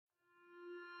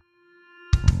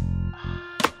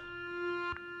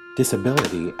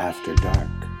Disability After Dark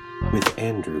with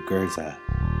Andrew Gurza,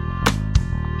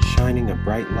 shining a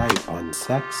bright light on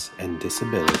sex and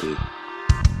disability.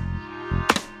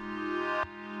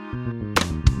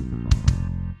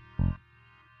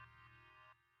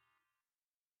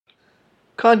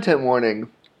 Content warning.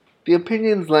 The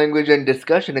opinions, language, and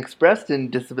discussion expressed in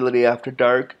Disability After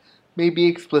Dark may be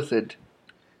explicit.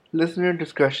 Listener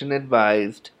discretion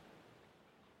advised.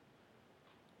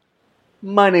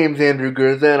 My name's Andrew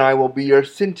Gurza, and I will be your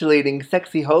scintillating,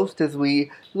 sexy host as we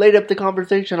light up the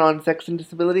conversation on sex and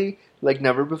disability like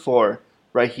never before,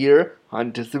 right here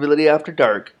on Disability After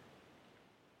Dark.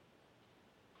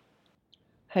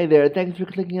 Hey there, thanks for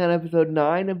clicking on episode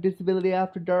 9 of Disability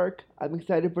After Dark. I'm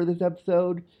excited for this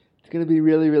episode. It's going to be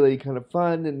really kind of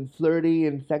fun and flirty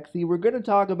and sexy. We're going to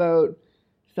talk about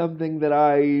something that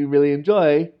I really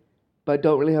enjoy, but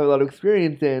don't really have a lot of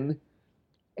experience in,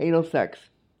 anal sex.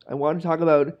 I want to talk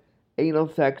about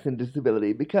anal sex and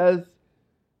disability because,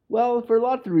 well, for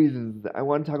lots of reasons. I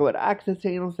want to talk about access to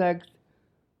anal sex,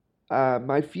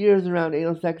 my fears around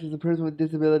anal sex as a person with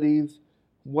disabilities,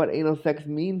 what anal sex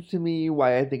means to me,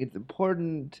 why I think it's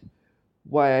important,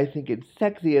 why I think it's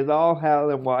sexy as all hell,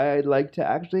 and why I'd like to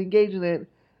actually engage in it,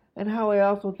 and how I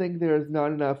also think there's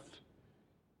not enough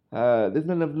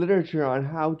literature on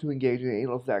how to engage in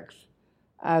anal sex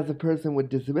as a person with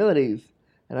disabilities.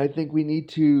 And I think we need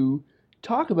to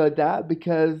talk about that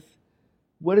because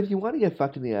what if you want to get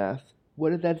fucked in the ass?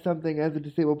 What if that's something as a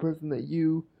disabled person that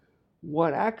you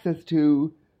want access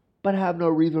to but have no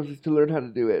resources to learn how to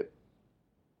do it?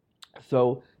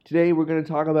 So today we're going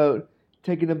to talk about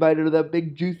taking a bite out of that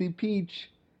big juicy peach,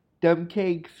 dumb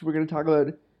cakes. We're going to talk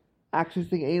about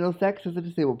accessing anal sex as a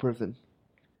disabled person.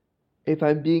 If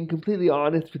I'm being completely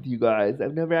honest with you guys,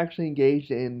 I've never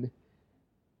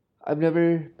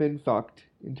been fucked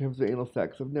in terms of anal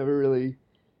sex. I've never really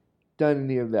done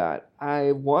any of that.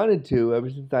 I wanted to ever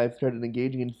since I've started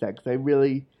engaging in sex. I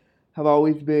really have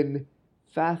always been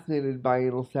fascinated by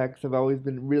anal sex. I've always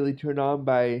been really turned on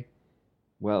by,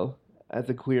 well,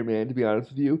 as a queer man, to be honest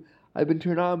with you, I've been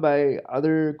turned on by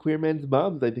other queer men's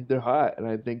bums. I think they're hot, and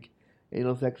I think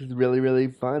anal sex is really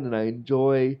fun, and I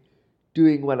enjoy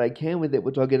doing what I can with it,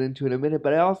 which I'll get into in a minute,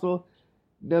 but I also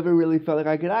never really felt like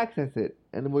I could access it,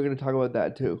 and we're going to talk about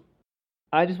that too.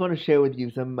 I just want to share with you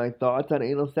some of my thoughts on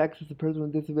anal sex as a person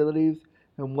with disabilities,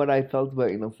 and what I felt about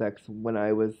anal sex when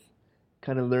I was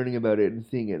kind of learning about it and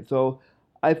seeing it. So,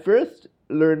 I first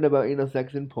learned about anal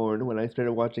sex in porn when I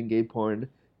started watching gay porn.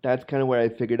 That's kind of where I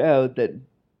figured out that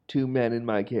two men, in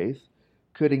my case,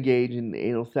 could engage in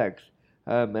anal sex.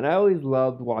 And I always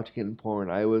loved watching it in porn.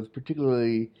 I was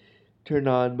particularly turned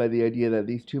on by the idea that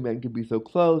these two men could be so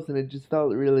close, and it just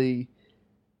felt really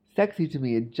sexy to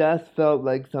me. It just felt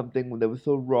like something that was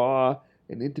so raw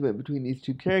and intimate between these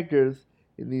two characters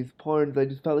in these porns. I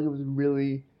just felt like it was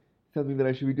really something that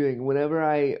I should be doing. Whenever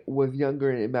I was younger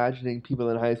and imagining people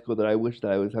in high school that I wished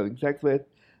that I was having sex with,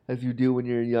 as you do when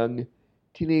you're a young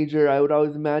teenager, I would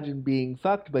always imagine being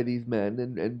fucked by these men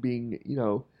and being,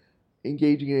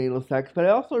 engaging in anal sex. But I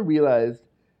also realized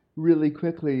really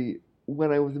quickly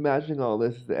when I was imagining all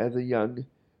this as a young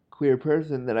queer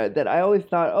person that I always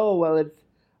thought, oh, well, it's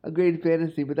a great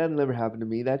fantasy, but that'll never happen to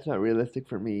me. That's not realistic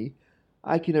for me.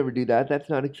 I can never do that. That's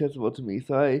not accessible to me.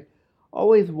 So I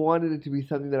always wanted it to be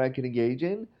something that I could engage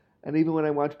in. And even when I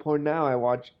watch porn now, I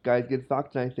watch guys get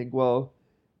fucked and I think, well,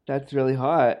 that's really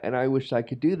hot, and I wish I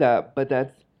could do that, but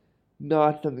that's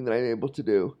not something that I'm able to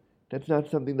do. That's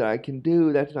not something that I can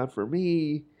do. That's not for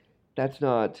me. That's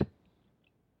not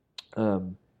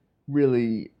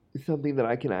really something that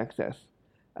I can access.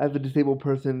 As a disabled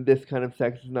person, this kind of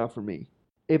sex is not for me.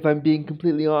 If I'm being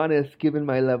completely honest, given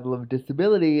my level of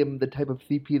disability and the type of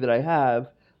CP that I have,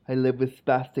 I live with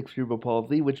spastic cerebral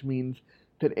palsy, which means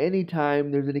that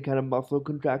anytime there's any kind of muscle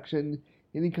contraction,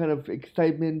 any kind of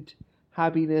excitement,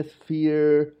 happiness,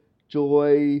 fear,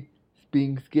 joy,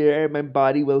 being scared, my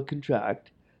body will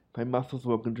contract. My muscles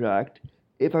will contract.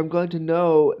 If I'm going to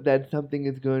know that something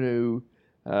is going to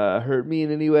hurt me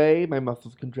in any way, my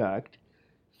muscles contract.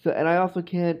 So, and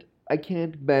I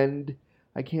can't bend,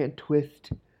 I can't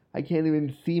twist, I can't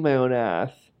even see my own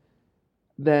ass.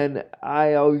 Then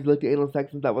I always looked at anal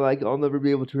sex and thought, well, I'll never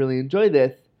be able to really enjoy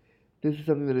this. This is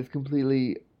something that is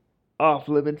completely off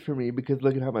limits for me because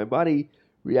look at how my body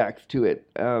reacts to it.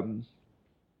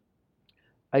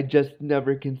 I just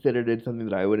never considered it something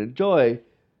that I would enjoy.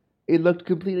 It looked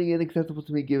completely inaccessible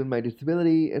to me given my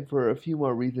disability, and for a few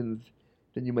more reasons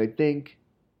than you might think.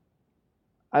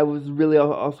 I was really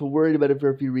also worried about it for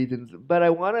a few reasons, but I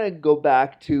want to go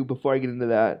back to, before I get into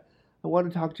that, I want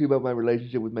to talk to you about my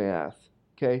relationship with my ass,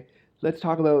 okay? Let's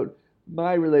talk about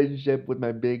my relationship with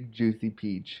my big juicy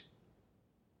peach.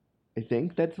 I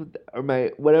think that's what, or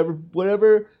my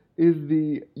whatever is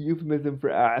the euphemism for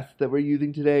ass that we're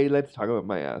using today. Let's talk about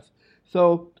my ass.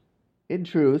 So, in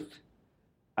truth,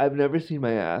 I've never seen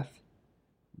my ass.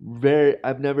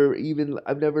 I've never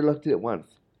looked at it once.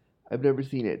 I've never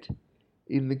seen it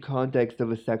in the context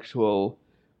of a sexual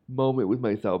moment with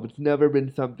myself. It's never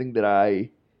been something that I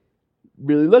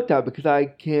really looked at because I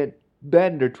can't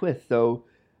bend or twist, so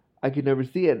I could never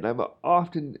see it. And I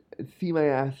often see my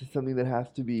ass as something that has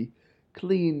to be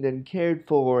cleaned and cared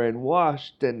for and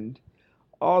washed and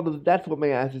all of that's what my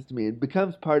ass is to me. It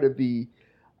becomes part of the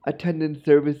attendance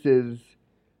services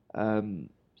um,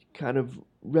 kind of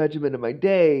regimen of my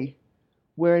day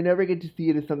where I never get to see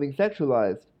it as something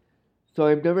sexualized. So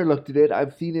I've never looked at it.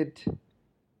 I've seen it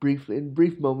briefly in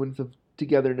brief moments of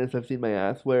togetherness. I've seen my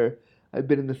ass where I've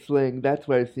been in the sling. That's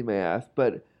where I see my ass,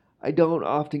 but I don't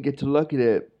often get to look at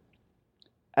it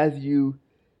as you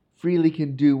freely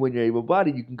can do when you're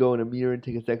able-bodied. You can go in a mirror and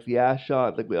take a sexy ass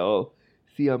shot, like we all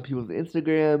see on people's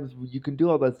Instagrams. You can do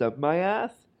all that stuff. My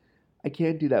ass, I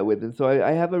can't do that with, and so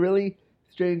I have a really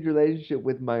strange relationship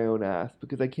with my own ass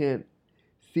because I can't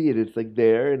see it. It's like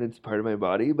there and it's part of my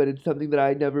body, but it's something that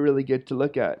I never really get to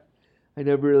look at. I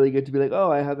never really get to be like,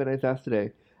 oh, I have a nice ass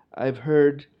today. I've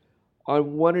heard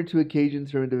on one or two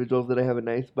occasions from individuals that I have a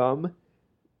nice bum,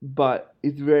 but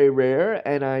it's very rare,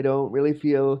 and I don't really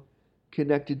feel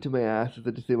connected to my ass as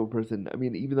a disabled person. I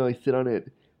mean, even though I sit on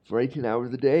it for 18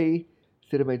 hours a day,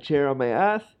 sit in my chair on my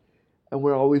ass, and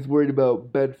we're always worried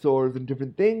about bed sores and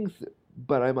different things,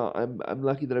 but I'm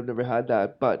lucky that I've never had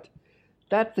that. But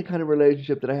that's the kind of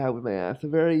relationship that I have with my ass, a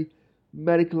very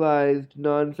medicalized,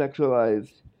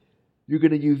 non-sexualized. You're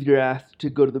going to use your ass to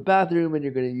go to the bathroom, and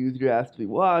you're going to use your ass to be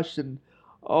washed, and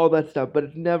all that stuff, but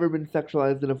it's never been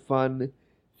sexualized in a fun,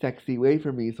 sexy way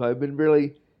for me, so I've been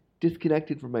really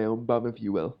disconnected from my own bum, if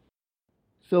you will.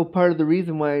 So part of the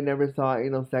reason why I never saw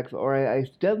anal sex, or I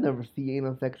still never see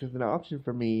anal sex as an option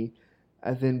for me,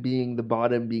 as in being the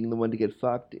bottom, being the one to get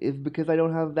fucked, is because I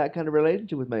don't have that kind of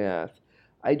relationship with my ass.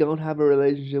 I don't have a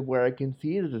relationship where I can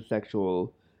see it as a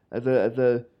sexual, as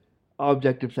a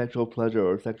object of sexual pleasure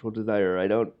or sexual desire. I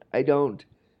don't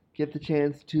get the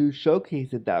chance to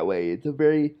showcase it that way. It's a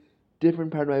very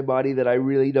different part of my body that I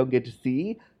really don't get to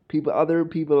see. Other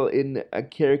people in a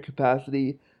care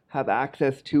capacity have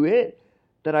access to it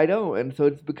that I don't, and so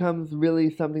it becomes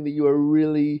really something that you are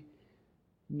really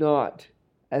not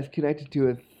as connected to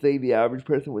as, say, the average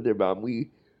person with their bum.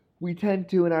 We tend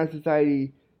to in our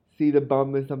society see the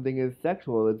bum as something as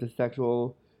sexual. It's a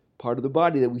sexual part of the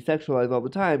body that we sexualize all the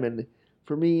time, and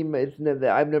for me,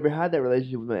 I've never had that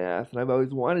relationship with my ass, and I've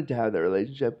always wanted to have that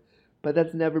relationship, but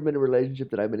that's never been a relationship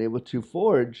that I've been able to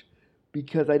forge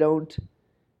because I don't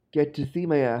get to see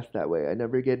my ass that way.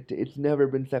 It's never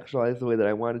been sexualized the way that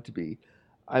I want it to be.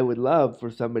 I would love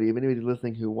for somebody, if anybody's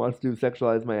listening who wants to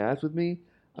sexualize my ass with me,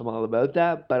 I'm all about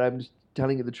that, but I'm just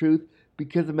telling you the truth.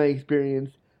 Because of my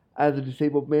experience as a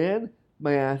disabled man,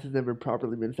 my ass has never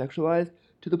properly been sexualized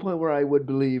to the point where I would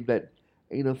believe that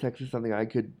anal sex is something I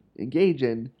could engage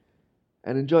in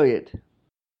and enjoy it.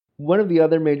 One of the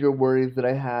other major worries that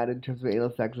I had in terms of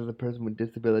anal sex as a person with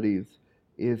disabilities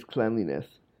is cleanliness.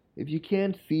 If you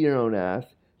can't see your own ass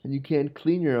and you can't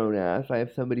clean your own ass, I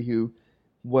have somebody who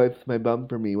wipes my bum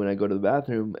for me when I go to the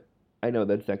bathroom. I know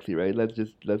that's sexy, right? Let's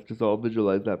just all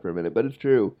visualize that for a minute, but it's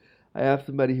true. I have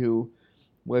somebody who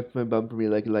wipes my bum for me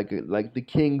like the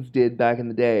kings did back in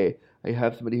the day. I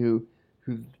have somebody whose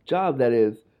job that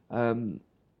is. And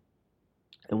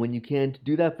when you can't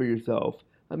do that for yourself,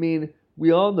 I mean,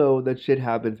 we all know that shit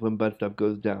happens when butt stuff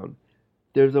goes down.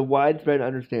 There's a widespread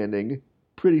understanding.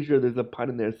 Pretty sure there's a pun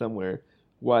in there somewhere.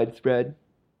 Widespread.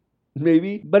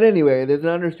 Maybe. But anyway, there's an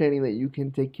understanding that you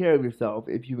can take care of yourself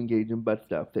if you engage in butt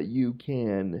stuff. That you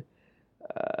can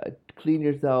clean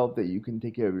yourself, that you can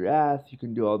take care of your ass, you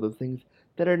can do all those things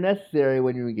that are necessary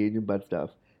when you engage in butt stuff.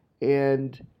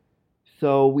 And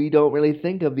so we don't really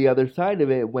think of the other side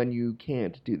of it when you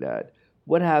can't do that.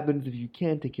 What happens if you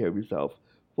can't take care of yourself?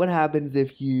 What happens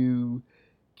if you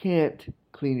can't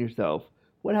clean yourself?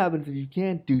 What happens if you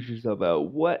can't douche yourself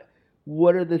out? What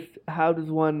are the how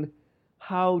does one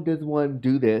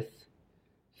do this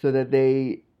so that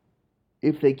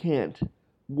if they can't,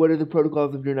 what are the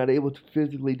protocols if you're not able to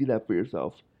physically do that for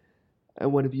yourself?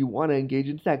 And what if you want to engage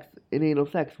in anal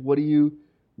sex? What do you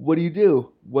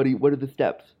do? What are the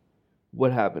steps?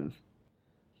 What happens?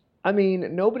 I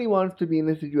mean, nobody wants to be in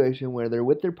this situation where they're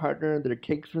with their partner, their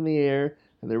cake's from the air,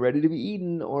 and they're ready to be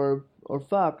eaten or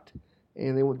fucked,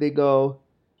 and they go,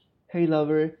 "Hey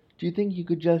lover, do you think you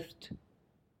could just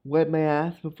wipe my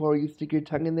ass before you stick your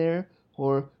tongue in there?"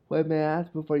 Or, wipe my ass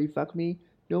before you fuck me.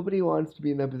 Nobody wants to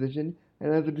be in that position.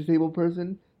 And as a disabled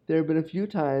person, there have been a few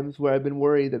times where I've been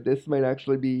worried that this might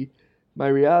actually be my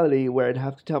reality, where I'd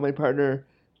have to tell my partner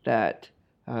that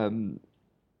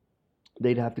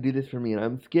they'd have to do this for me. And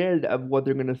I'm scared of what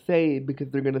they're going to say because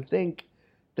they're going to think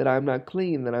that I'm not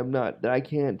clean, that I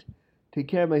can't take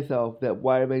care of myself, that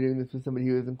why am I doing this with somebody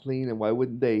who isn't clean, and why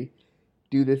wouldn't they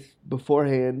do this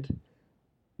beforehand?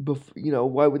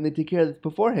 Why wouldn't they take care of this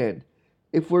beforehand?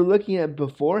 If we're looking at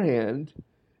beforehand,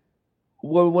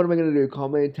 what am I going to do? Call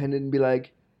my attendant and be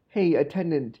like, hey,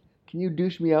 attendant, can you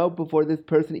douche me out before this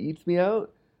person eats me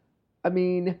out? I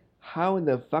mean, how in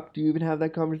the fuck do you even have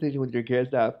that conversation with your care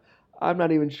staff? I'm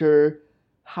not even sure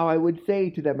how I would say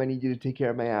to them, I need you to take care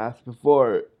of my ass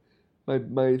before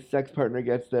my sex partner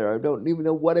gets there. I don't even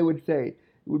know what I would say. It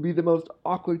would be the most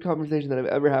awkward conversation that I've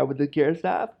ever had with the care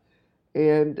staff.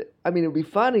 And, I mean, it would be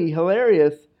funny,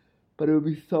 hilarious, but it would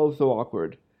be so, so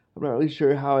awkward. I'm not really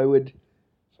sure how I would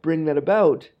bring that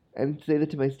about and say that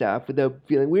to my staff without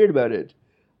feeling weird about it.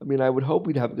 I mean, I would hope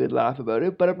we'd have a good laugh about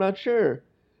it, but I'm not sure.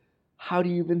 How do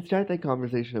you even start that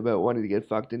conversation about wanting to get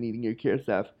fucked and needing your care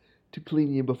staff to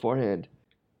clean you beforehand?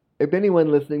 If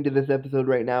anyone listening to this episode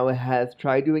right now has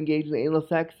tried to engage in anal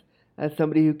sex as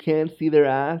somebody who can't see their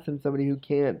ass and somebody who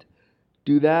can't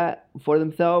do that for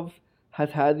themselves,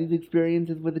 has had these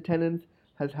experiences with attendants,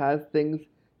 has had things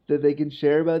that they can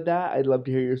share about that, I'd love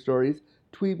to hear your stories.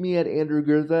 Tweet me at Andrew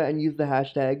Gurza and use the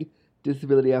hashtag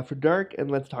DisabilityAfterDark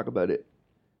and let's talk about it.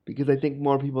 Because I think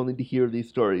more people need to hear these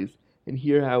stories and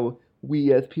hear how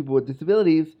we as people with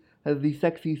disabilities, as the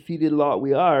sexy seated lot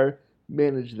we are,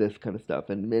 manage this kind of stuff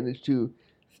and manage to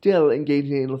still engage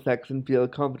in anal sex and feel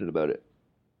confident about it.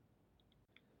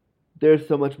 There's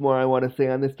so much more I want to say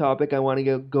on this topic. I want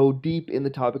to go deep in the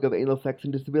topic of anal sex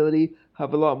and disability.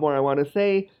 Have a lot more I want to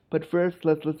say, but first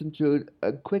let's listen to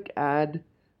a quick ad,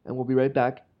 and we'll be right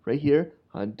back right here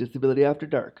on Disability After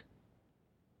Dark.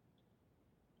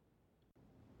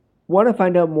 Want to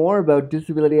find out more about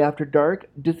Disability After Dark,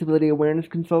 Disability Awareness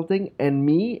Consulting, and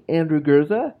me, Andrew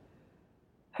Gurza?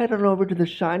 Head on over to the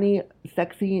shiny,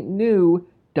 sexy, new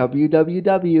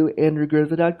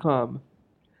www.andrewgurza.com.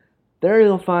 There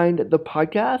you'll find the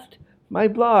podcast, my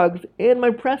blogs, and my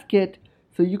press kit,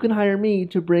 so you can hire me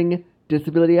to bring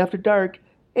Disability After Dark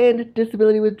and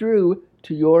Disability with Drew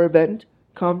to your event,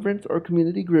 conference, or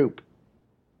community group.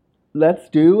 Let's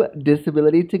do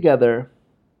disability together.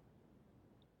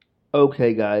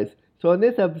 Okay, guys, so in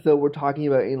this episode we're talking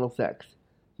about anal sex.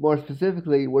 More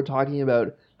specifically, we're talking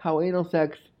about how anal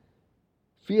sex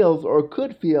feels or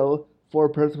could feel for a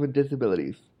person with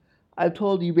disabilities. I've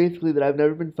told you basically that I've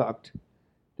never been fucked,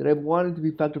 that I've wanted to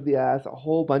be fucked up the ass a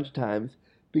whole bunch of times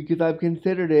because I've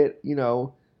considered it,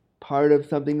 part of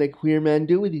something that queer men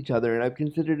do with each other, and I've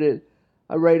considered it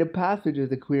a rite of passage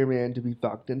as a queer man to be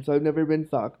fucked, and so I've never been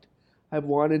fucked. I've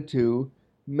wanted to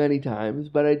many times,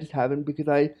 but I just haven't because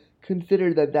I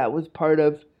considered that that was part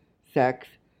of sex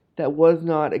that was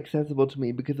not accessible to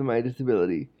me because of my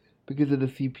disability, because of the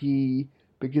CP,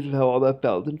 because of how all that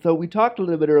felt. And so we talked a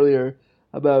little bit earlier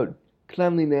about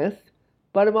cleanliness,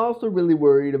 but I'm also really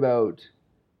worried about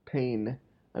pain.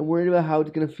 I'm worried about how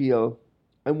it's going to feel.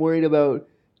 I'm worried about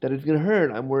that it's going to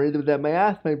hurt. I'm worried that my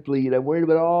ass might bleed. I'm worried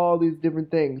about all these different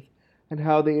things and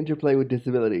how they interplay with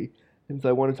disability. And so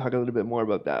I want to talk a little bit more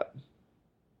about that.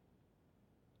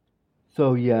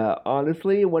 So yeah,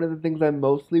 honestly, one of the things I'm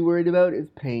mostly worried about is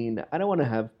pain. I don't want to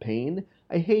have pain.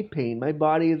 I hate pain. My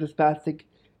body is a spastic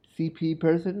CP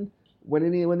person.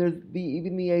 When there's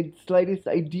even the slightest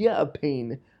idea of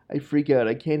pain, I freak out.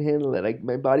 I can't handle it.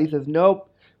 My body says, nope,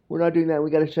 we're not doing that. We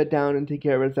got to shut down and take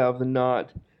care of ourselves and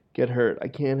not get hurt. I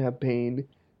can't have pain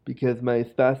because my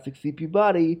spastic CP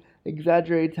body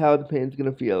exaggerates how the pain's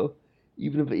going to feel.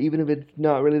 Even if it's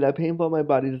not really that painful, my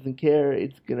body doesn't care.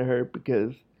 It's going to hurt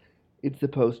because it's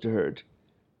supposed to hurt.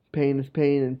 Pain is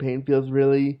pain, and pain feels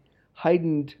really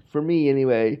heightened, for me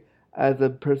anyway, as a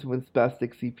person with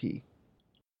spastic CP.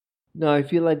 Now, I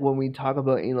feel like when we talk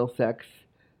about anal sex,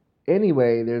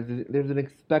 anyway, there's an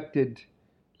expected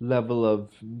level of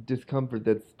discomfort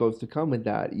that's supposed to come with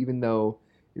that, even though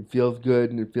it feels good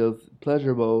and it feels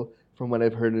pleasurable, from what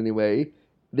I've heard anyway.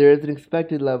 There is an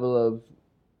expected level of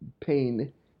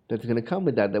pain that's going to come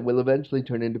with that will eventually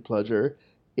turn into pleasure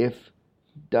if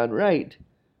done right.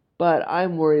 But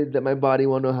I'm worried that my body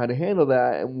won't know how to handle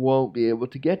that and won't be able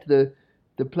to get to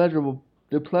the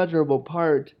pleasurable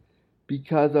part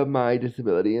because of my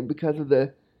disability, and because of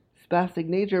the spastic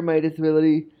nature of my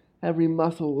disability. Every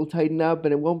muscle will tighten up,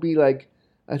 and it won't be like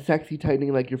a sexy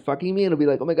tightening like you're fucking me. It'll be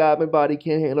like, oh my god, my body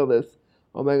can't handle this.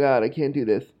 Oh my god, I can't do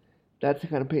this. That's the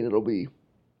kind of pain it'll be.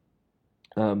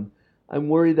 I'm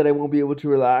worried that I won't be able to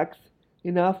relax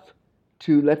enough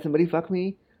to let somebody fuck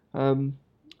me. I'm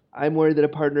worried that a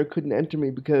partner couldn't enter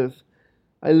me because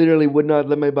I literally would not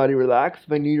let my body relax.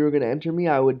 If I knew you were going to enter me,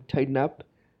 I would tighten up,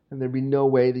 and there'd be no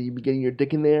way that you'd be getting your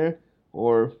dick in there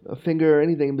or a finger or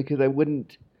anything because I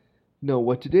wouldn't know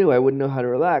what to do. I wouldn't know how to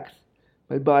relax.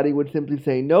 My body would simply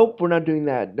say, nope, we're not doing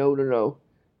that. No, no, no,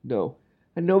 no.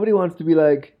 And nobody wants to be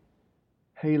like,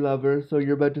 hey, lover, so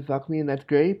you're about to fuck me, and that's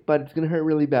great, but it's going to hurt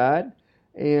really bad,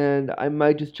 and I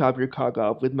might just chop your cock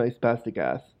off with my spastic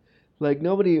ass. Like,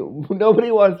 nobody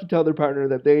wants to tell their partner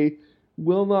that they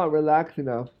will not relax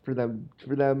enough for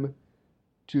them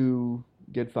to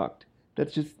get fucked.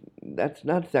 That's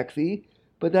not sexy,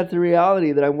 but that's the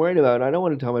reality that I'm worried about. I don't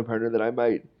want to tell my partner that I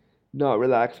might not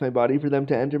relax my body for them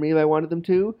to enter me if I wanted them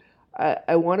to.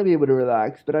 I want to be able to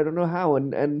relax, but I don't know how.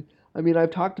 And I mean,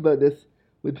 I've talked about this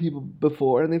with people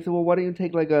before, and they said, well, why don't you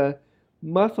take like a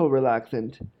muscle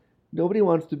relaxant? Nobody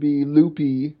wants to be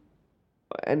loopy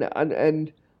and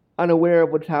unaware of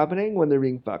what's happening when they're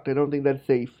being fucked. I don't think that's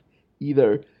safe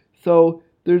either. So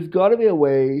there's got to be a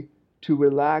way to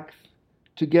relax,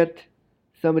 to get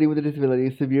somebody with a disability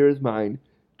as severe as mine,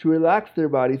 to relax their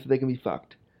body so they can be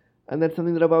fucked. And that's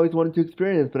something that I've always wanted to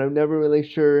experience, but I'm never really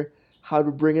sure how to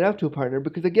bring it up to a partner.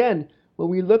 Because again, when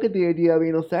we look at the idea of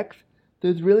anal sex,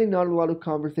 there's really not a lot of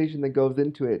conversation that goes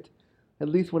into it. At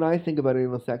least when I think about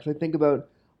anal sex, I think about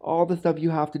all the stuff you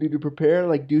have to do to prepare,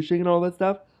 like douching and all that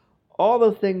stuff. All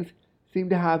those things seem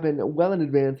to happen well in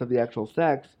advance of the actual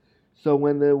sex. So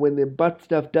when the butt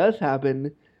stuff does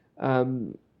happen, there's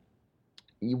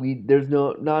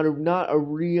not a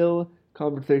real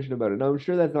conversation about it. Now, I'm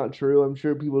sure that's not true. I'm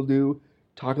sure people do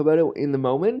talk about it in the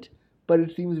moment, but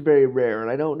it seems very rare, and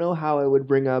I don't know how I would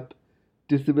bring up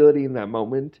disability in that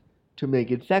moment to make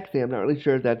it sexy. I'm not really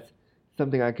sure if that's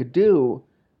something I could do.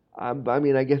 I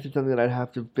mean, I guess it's something that I'd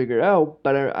have to figure out,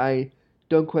 but I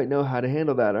don't quite know how to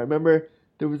handle that. I remember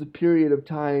there was a period of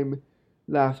time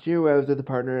last year where I was with a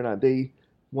partner and they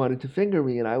wanted to finger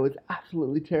me, and I was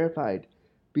absolutely terrified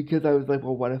because I was like,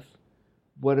 well,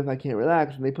 what if I can't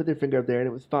relax? And they put their finger up there and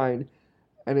it was fine,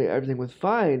 and everything was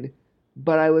fine,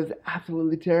 but I was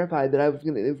absolutely terrified that it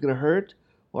was gonna hurt,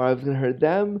 or I was gonna hurt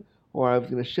them, or I was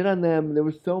gonna shit on them. And there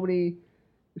were so many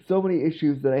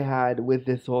issues that I had with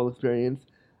this whole experience.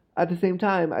 At the same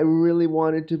time, I really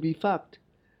wanted to be fucked.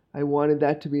 I wanted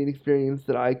that to be an experience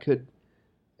that I could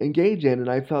engage in, and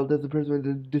I felt as a person with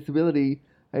a disability,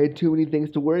 I had too many things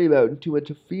to worry about and too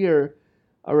much fear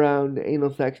around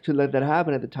anal sex to let that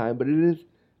happen at the time. But it is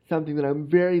something that I'm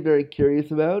very, very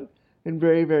curious about and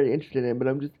very, very interested in. But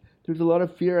there's a lot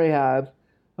of fear I have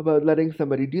about letting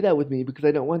somebody do that with me because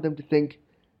I don't want them to think,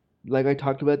 like I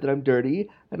talked about, that I'm dirty,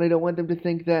 and I don't want them to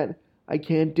think that I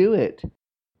can't do it.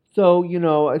 So,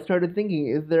 I started thinking,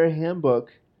 is there a handbook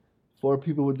for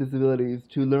people with disabilities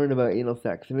to learn about anal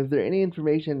sex? And is there any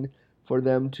information for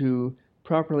them to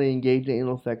properly engage in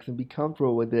anal sex and be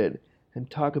comfortable with it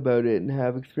and talk about it and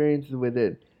have experiences with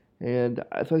it? And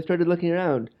so I started looking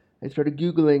around. I started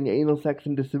Googling anal sex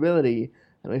and disability,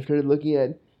 and I started looking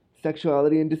at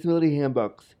sexuality and disability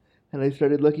handbooks, and I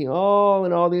started looking all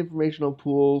the informational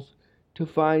pools to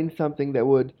find something that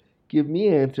would give me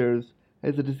answers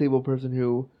as a disabled person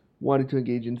who wanted to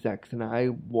engage in sex. And I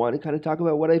want to kind of talk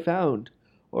about what I found,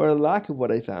 or a lack of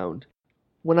what I found.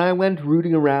 When I went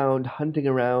rooting around, hunting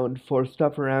around for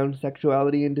stuff around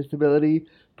sexuality and disability,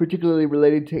 particularly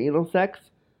related to anal sex,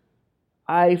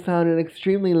 I found an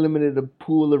extremely limited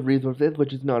pool of resources,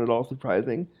 which is not at all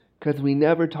surprising, because we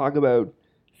never talk about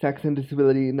sex and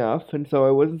disability enough, and so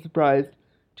I wasn't surprised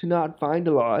to not find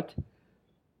a lot.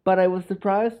 But I was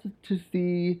surprised to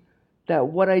see that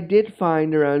what I did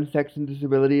find around sex and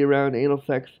disability, around anal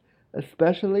sex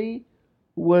especially,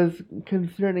 was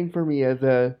concerning for me as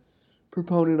a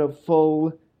proponent of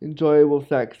full, enjoyable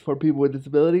sex for people with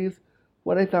disabilities.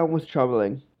 What I found was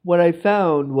troubling. What I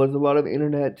found was a lot of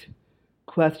internet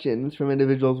questions from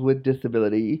individuals with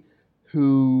disability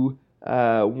who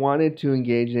wanted to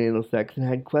engage in anal sex and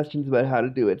had questions about how to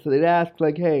do it. So they'd ask,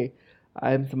 like, hey,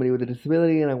 I'm somebody with a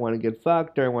disability and I want to get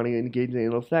fucked, or I want to engage in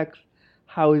anal sex.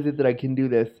 How is it that I can do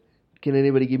this? Can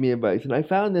anybody give me advice? And I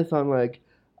found this on like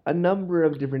a number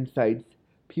of different sites.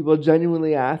 People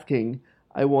genuinely asking,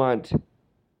 I want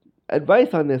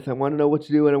advice on this. I want to know what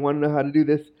to do and I want to know how to do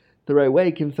this the right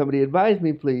way. Can somebody advise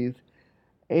me, please?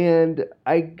 And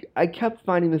I kept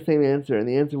finding the same answer, and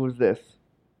the answer was this.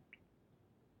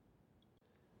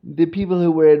 The people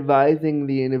who were advising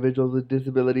the individuals with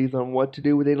disabilities on what to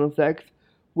do with anal sex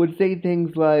would say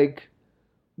things like,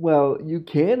 well, you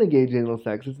can engage in anal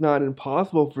sex. It's not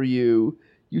impossible for you.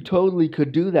 You totally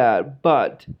could do that.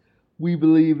 But we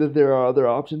believe that there are other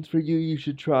options for you. You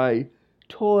should try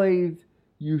toys.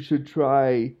 You should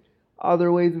try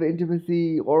other ways of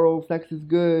intimacy. Oral sex is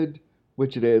good,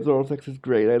 which it is. Oral sex is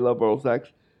great. I love oral sex.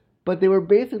 But they were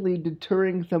basically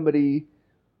deterring somebody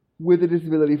with a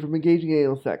disability from engaging in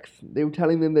anal sex. They were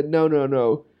telling them that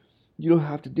no, you don't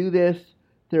have to do this.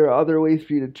 There are other ways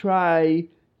for you to try.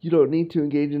 You don't need to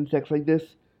engage in sex like this.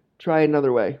 Try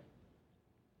another way.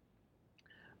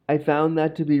 I found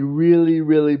that to be really,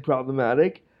 really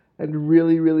problematic and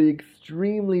really, really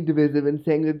extremely divisive in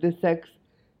saying that this sex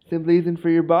simply isn't for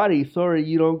your body. Sorry,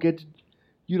 you don't get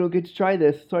to try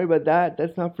this. Sorry about that.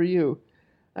 That's not for you.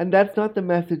 And that's not the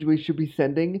message we should be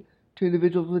sending to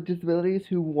individuals with disabilities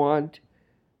who want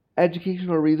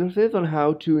educational resources on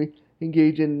how to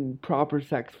engage in proper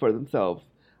sex for themselves.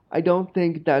 I don't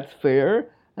think that's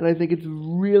fair, and I think it's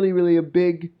really, really a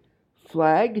big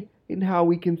flag in how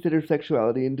we consider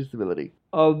sexuality and disability.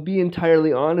 I'll be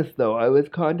entirely honest though, I was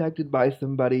contacted by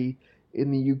somebody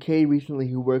in the UK recently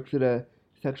who works at a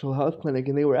sexual health clinic,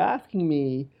 and they were asking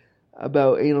me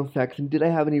about anal sex and did I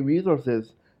have any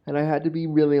resources, and I had to be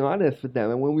really honest with them.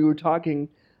 And when we were talking,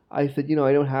 I said,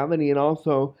 I don't have any, and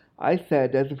also I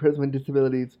said, as a person with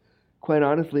disabilities, quite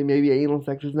honestly, maybe anal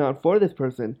sex is not for this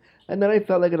person. And then I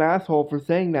felt like an asshole for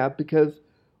saying that, because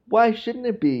why shouldn't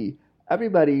it be?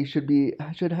 Everybody should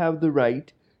have the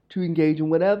right to engage in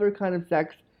whatever kind of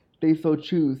sex they so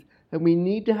choose. And we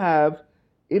need to have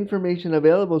information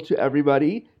available to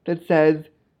everybody that says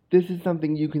this is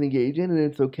something you can engage in and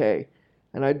it's okay.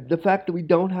 And the fact that we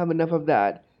don't have enough of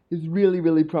that is really,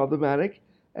 really problematic.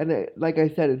 And like I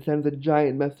said, it sends a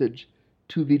giant message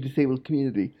to the disabled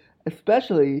community,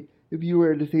 especially if you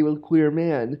are a disabled queer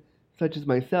man, such as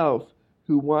myself,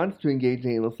 who wants to engage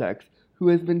in anal sex, who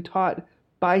has been taught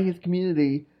by his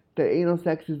community that anal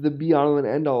sex is the be-all and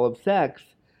end-all of sex.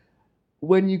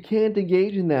 When you can't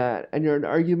engage in that and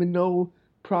you're given no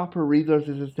proper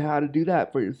resources as to how to do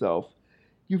that for yourself,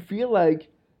 you feel like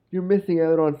you're missing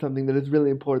out on something that is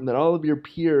really important, that all of your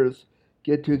peers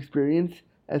get to experience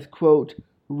as, quote,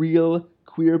 real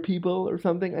queer people or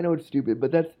something. I know it's stupid,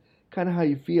 but that's kind of how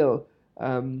you feel,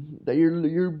 that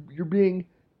you're being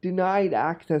denied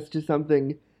access to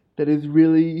something that is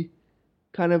really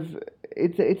kind of,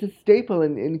 it's a staple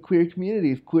in queer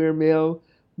communities, queer male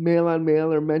on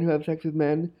male, or men who have sex with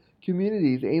men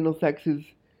communities. Anal sex is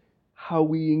how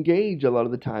we engage a lot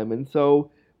of the time, and so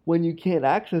when you can't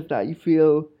access that, you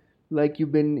feel like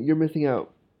you're missing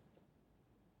out.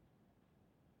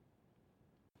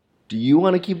 Do you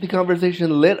want to keep the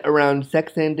conversation lit around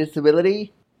sex and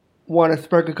disability? Want to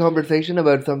spark a conversation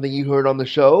about something you heard on the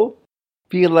show?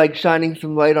 Feel like shining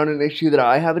some light on an issue that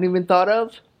I haven't even thought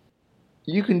of?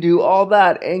 You can do all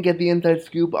that and get the inside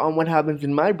scoop on what happens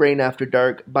in my brain after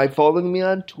dark by following me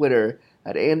on Twitter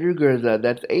at Andrew Gurza.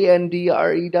 That's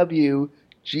AndrewGurza.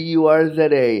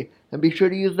 And be sure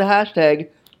to use the hashtag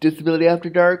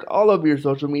DisabilityAfterDark all over your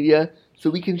social media so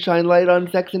we can shine light on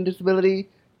sex and disability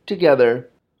together.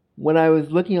 When I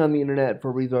was looking on the internet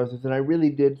for resources, and I really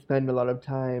did spend a lot of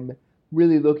time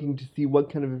really looking to see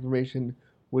what kind of information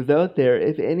was out there,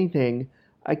 if anything,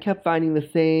 I kept finding the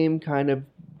same kind of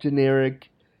generic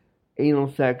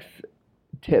anal sex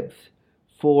tips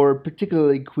for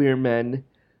particularly queer men.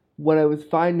 What I was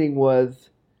finding was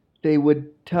they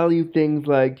would tell you things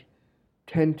like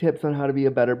 10 tips on how to be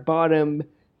a better bottom,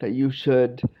 that you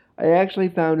should. I actually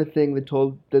found a thing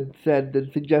that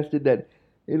suggested that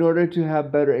in order to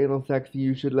have better anal sex,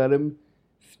 you should let him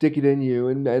stick it in you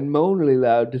and moan really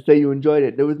loud to say you enjoyed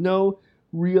it. There was no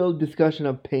real discussion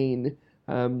of pain.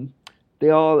 They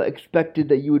all expected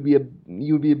that you would be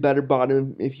a better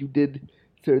bottom if you did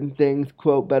certain things,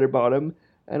 quote, better bottom.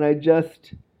 And I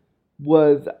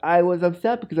was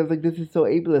upset because I was like, this is so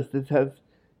ableist. This has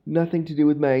nothing to do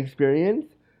with my experience.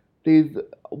 A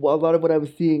lot of what I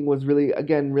was seeing was really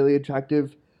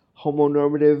attractive,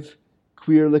 homonormative,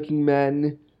 queer-looking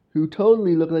men who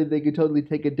totally look like they could totally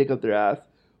take a dick up their ass,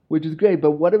 which is great.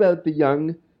 But what about the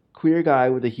young queer guy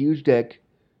with a huge dick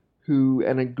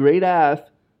and a great ass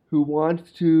who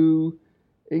wants to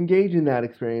engage in that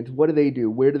experience? What do they do?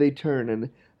 Where do they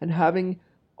turn? And having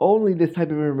only this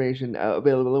type of information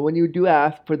available, and when you do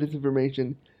ask for this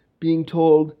information, being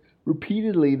told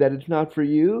repeatedly that it's not for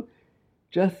you,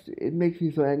 it makes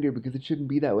me so angry, because it shouldn't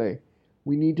be that way.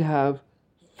 We need to have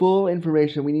full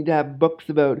information. We need to have books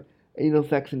about anal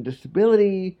sex and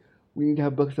disability. We need to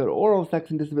have books about oral sex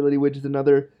and disability, which is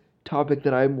another topic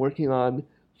that I'm working on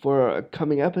for a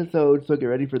coming episode, so get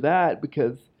ready for that,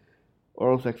 because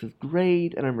oral sex is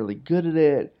great and I'm really good at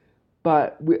it.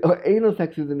 But anal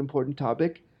sex is an important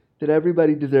topic that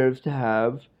everybody deserves to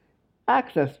have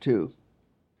access to.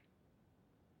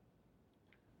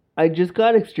 I just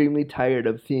got extremely tired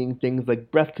of seeing things like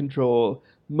breath control,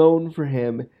 moan for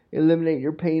him, eliminate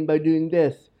your pain by doing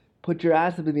this, put your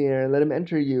ass up in the air and let him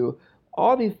enter you.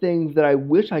 All these things that I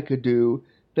wish I could do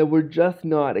that were just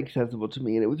not accessible to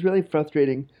me. And it was really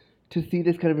frustrating to see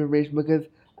this kind of information because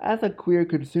as a queer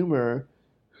consumer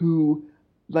who,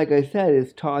 like I said,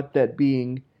 is taught that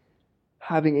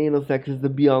having anal sex is the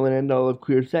be all and end all of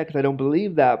queer sex. I don't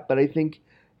believe that, but I think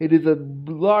it is a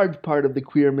large part of the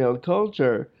queer male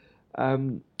culture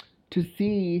um, to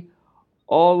see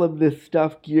all of this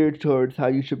stuff geared towards how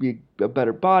you should be a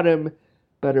better bottom,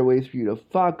 better ways for you to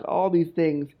fuck, all these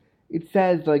things. It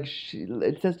says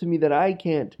to me that I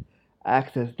can't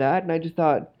access that, and I just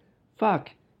thought, fuck,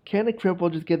 can't a cripple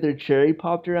just get their cherry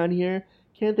popped around here?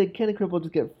 Can't a cripple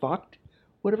just get fucked?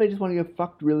 What if I just want to get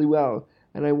fucked really well,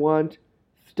 and I want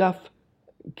stuff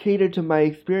catered to my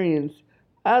experience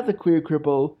as a queer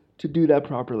cripple to do that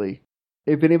properly?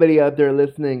 If anybody out there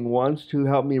listening wants to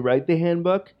help me write the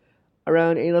handbook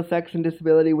around anal sex and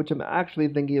disability, which I'm actually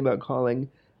thinking about calling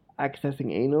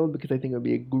Accessing Anal, because I think it would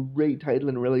be a great title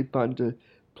and really fun to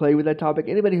play with that topic.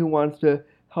 Anybody who wants to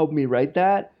help me write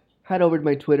that, head over to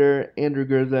my Twitter, Andrew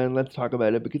Gurza, and let's talk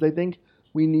about it, because I think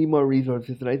we need more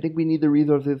resources, and I think we need the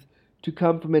resources to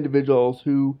come from individuals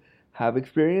who have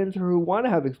experience or who want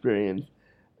to have experience,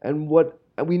 and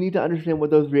we need to understand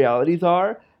what those realities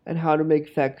are and how to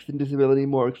make sex and disability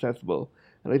more accessible.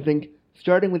 And I think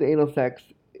starting with anal sex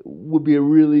would be a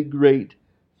really great,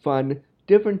 fun,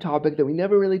 different topic that we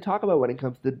never really talk about when it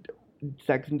comes to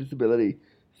sex and disability.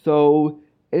 So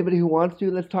anybody who wants to,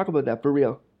 let's talk about that for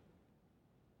real.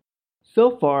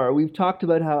 So far, we've talked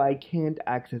about how I can't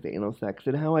access anal sex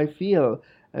and how I feel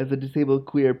as a disabled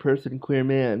queer person, queer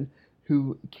man,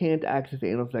 who can't access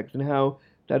anal sex, and how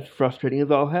that's frustrating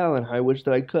as all hell, and how I wish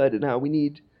that I could, and how we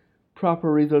need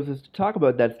proper resources to talk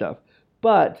about that stuff.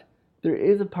 But there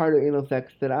is a part of anal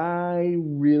sex that I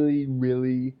really,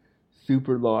 really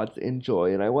super lots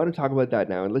enjoy, and I want to talk about that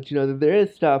now and let you know that there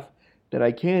is stuff that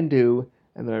I can do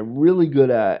and that I'm really good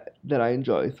at that I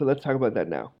enjoy. So let's talk about that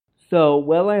now. So,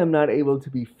 while I am not able to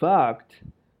be fucked,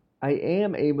 I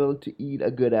am able to eat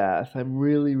a good ass. I'm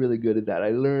really, really good at that. I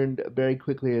learned very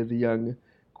quickly as a young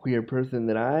queer person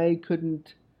that I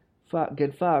couldn't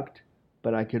get fucked,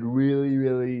 but I could really,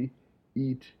 really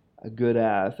eat a good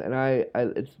ass. And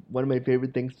it's one of my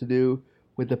favorite things to do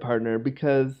with a partner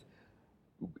because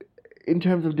in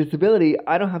terms of disability,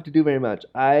 I don't have to do very much.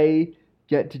 I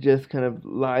get to just kind of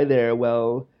lie there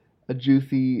while a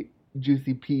juicy,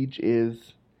 juicy peach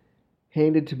is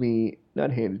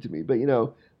not handed to me,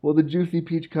 but the juicy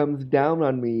peach comes down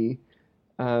on me,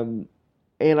 and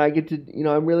I get to,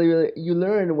 I'm really, really, you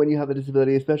learn when you have a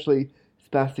disability, especially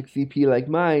spastic CP like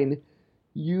mine,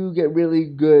 you get really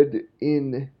good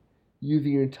in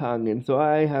using your tongue, and so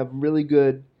I have really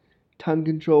good tongue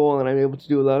control, and I'm able to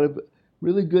do a lot of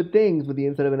really good things with the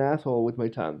inside of an asshole with my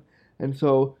tongue. And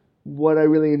so what I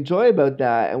really enjoy about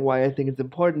that and why I think it's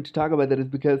important to talk about that is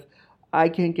because I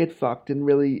can't get fucked and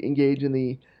really engage in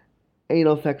the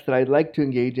anal sex that I'd like to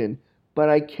engage in, but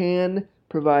I can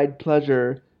provide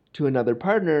pleasure to another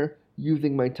partner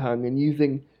using my tongue and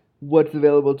using what's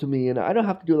available to me. And I don't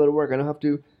have to do a lot of work. I don't have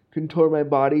to contort my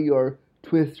body or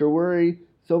twist or worry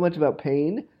so much about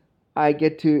pain. I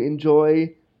get to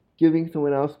enjoy giving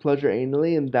someone else pleasure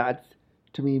anally, and that's,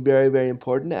 to me, very, very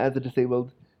important as a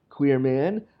disabled queer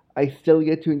man. I still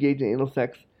get to engage in anal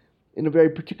sex in a very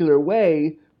particular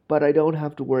way, but I don't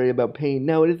have to worry about pain.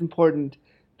 Now, it is important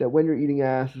that when you're eating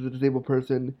ass as a disabled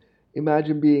person,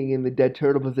 imagine being in the dead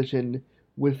turtle position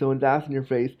with someone's ass in your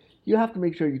face. You have to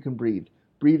make sure you can breathe.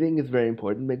 Breathing is very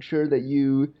important. Make sure that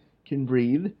you can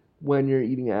breathe when you're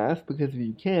eating ass, because if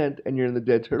you can't and you're in the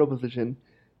dead turtle position,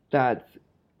 that's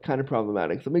kind of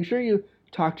problematic. So make sure you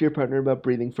talk to your partner about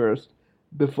breathing first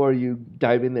before you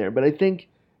dive in there. But I think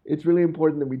it's really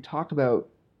important that we talk about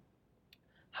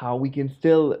how we can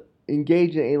still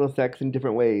engage in anal sex in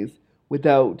different ways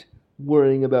without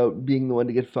worrying about being the one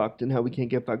to get fucked and how we can't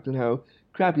get fucked and how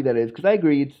crappy that is. Because I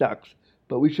agree, it sucks.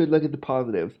 But we should look at the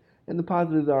positives. And the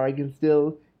positives are I can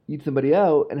still eat somebody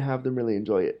out and have them really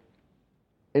enjoy it.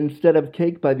 Instead of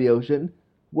cake by the ocean,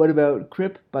 what about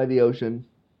crip by the ocean?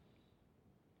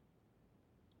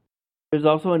 There's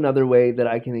also another way that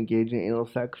I can engage in anal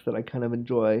sex that I kind of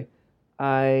enjoy.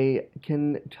 I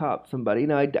can top somebody.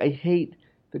 Now, I hate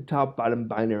the top-bottom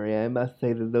binary. I must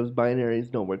say that those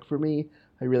binaries don't work for me.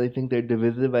 I really think they're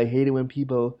divisive. I hate it when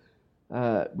people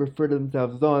refer to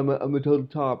themselves as, oh, I'm a total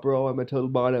top, or oh, I'm a total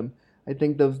bottom. I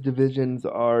think those divisions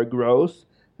are gross,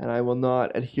 and I will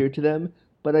not adhere to them.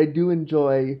 But I do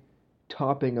enjoy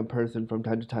topping a person from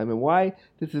time to time. And why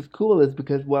this is cool is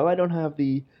because while I don't have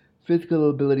the physical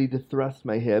ability to thrust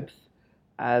my hips,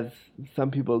 as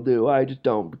some people do. I just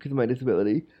don't because of my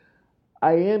disability.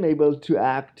 I am able to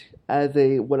act as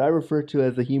what I refer to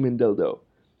as a human dildo.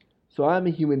 So I'm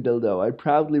a human dildo. I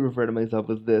proudly refer to myself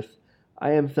as this.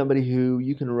 I am somebody who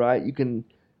you can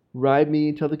ride me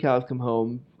until the cows come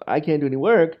home. I can't do any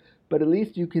work, but at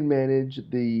least you can manage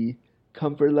the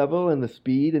comfort level and the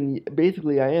speed, and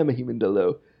basically I am a human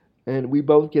dildo. And we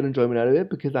both get enjoyment out of it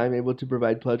because I'm able to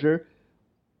provide pleasure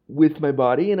with my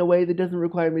body in a way that doesn't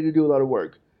require me to do a lot of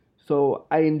work. So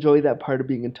I enjoy that part of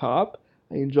being a top.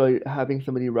 I enjoy having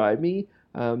somebody ride me.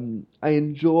 I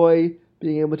enjoy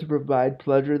being able to provide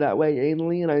pleasure that way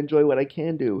anally, and I enjoy what I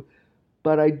can do.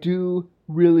 But I do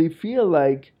really feel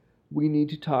like we need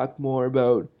to talk more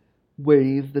about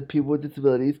ways that people with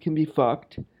disabilities can be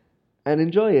fucked and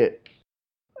enjoy it.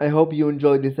 I hope you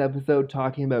enjoyed this episode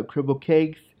talking about cribble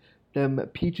cakes, them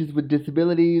peaches with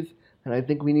disabilities, and I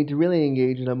think we need to really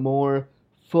engage in a more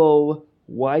full,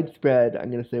 widespread,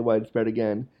 I'm going to say widespread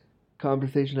again,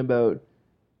 conversation about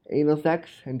anal sex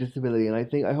and disability.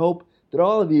 And I hope that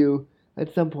all of you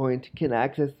at some point can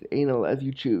access anal as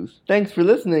you choose. Thanks for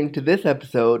listening to this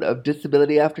episode of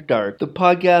Disability After Dark, the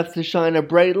podcast to shine a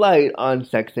bright light on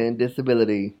sex and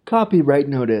disability. Copyright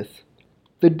notice.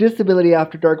 The Disability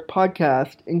After Dark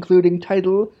podcast, including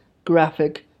title,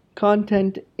 graphic,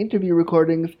 content, interview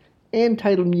recordings, and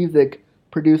title music,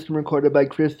 produced and recorded by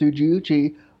Chris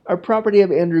Ujiuchi, are property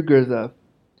of Andrew Gurza.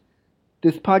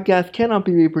 This podcast cannot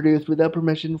be reproduced without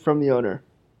permission from the owner.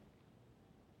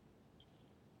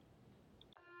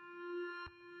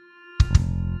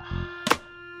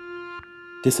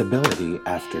 Disability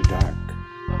After Dark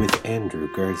with Andrew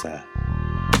Gurza,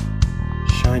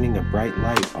 shining a bright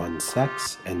light on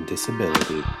sex and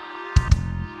disability.